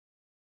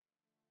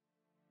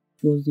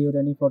Choose your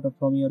any photo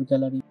from your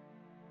gallery.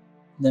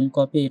 Then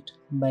copy it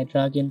by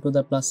drag into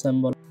the plus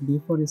symbol.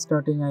 Before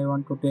starting, I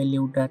want to tell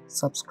you that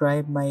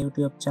subscribe my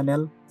YouTube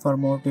channel for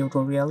more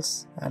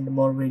tutorials and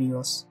more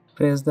videos.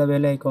 Press the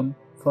bell icon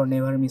for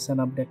never miss an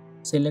update.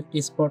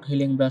 Select Spot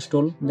Healing Brush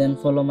tool, then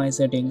follow my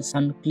settings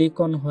and click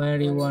on where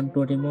you want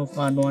to remove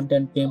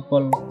unwanted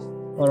pimple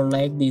or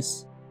like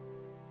this.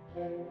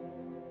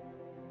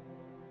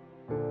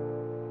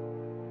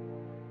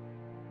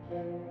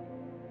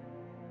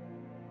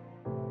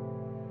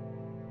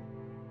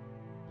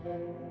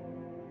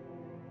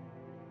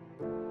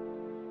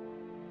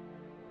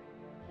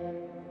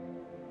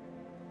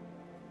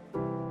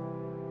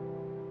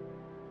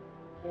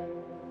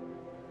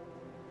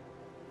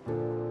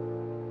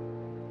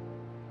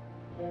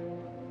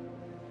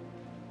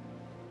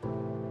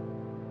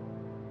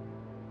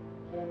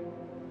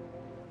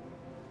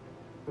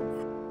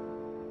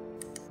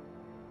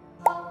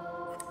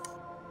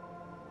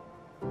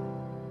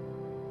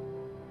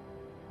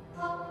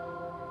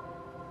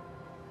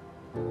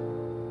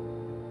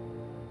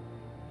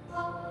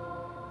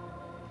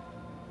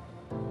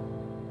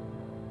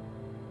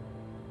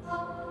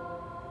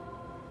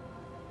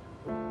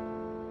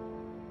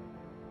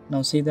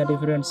 Now see the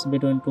difference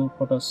between two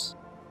photos.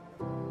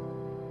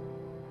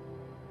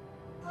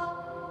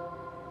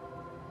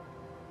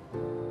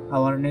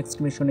 Our next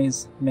mission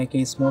is make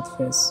a smooth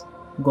face.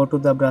 Go to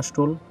the brush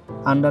tool,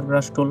 under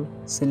brush tool,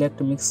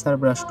 select mixer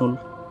brush tool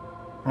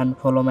and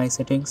follow my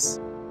settings.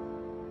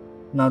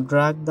 Now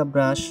drag the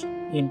brush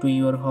into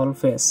your whole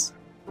face.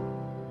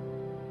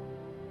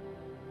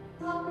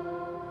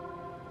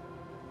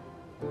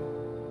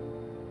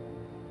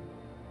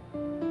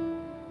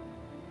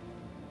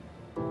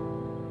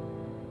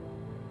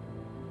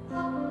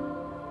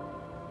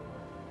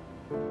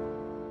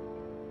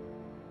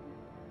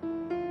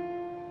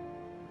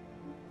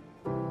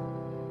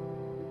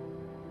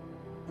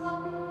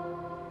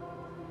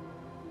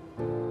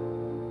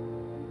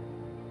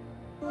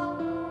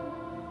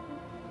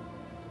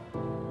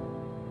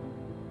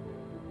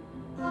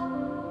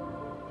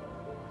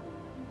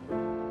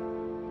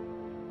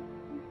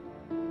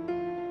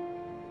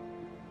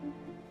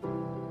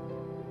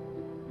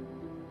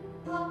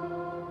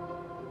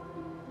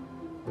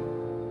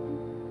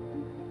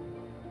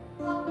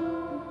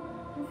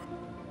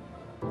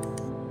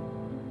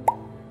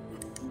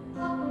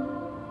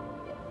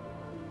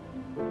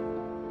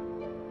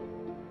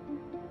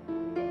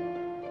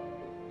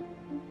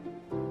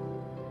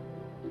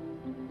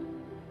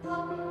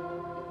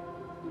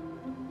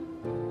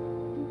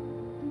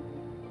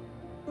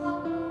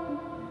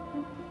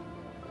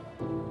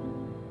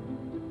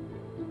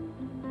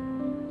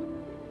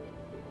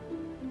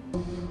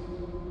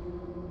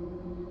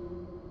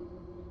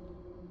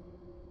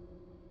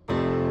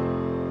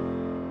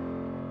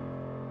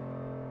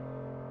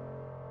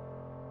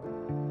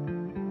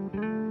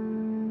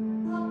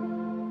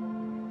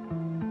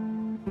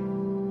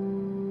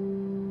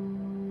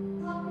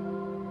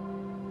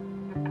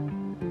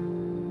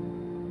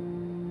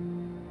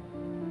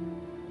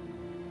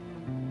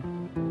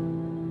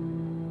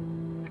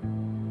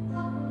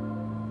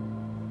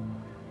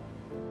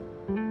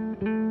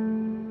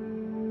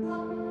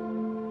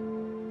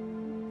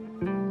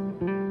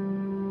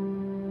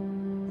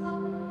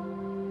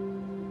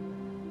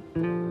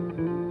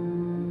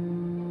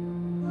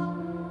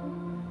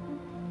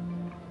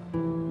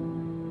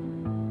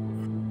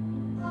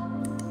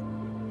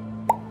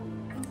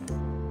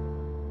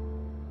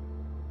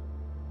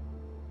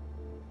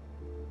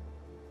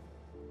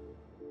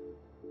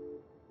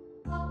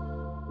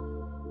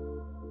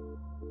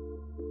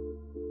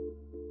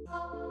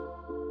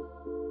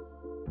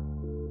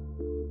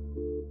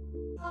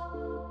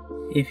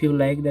 If you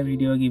like the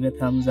video, give a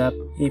thumbs up.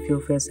 If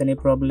you face any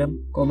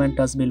problem, comment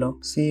us below.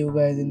 See you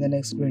guys in the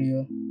next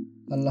video.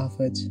 Allah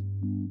Hafiz.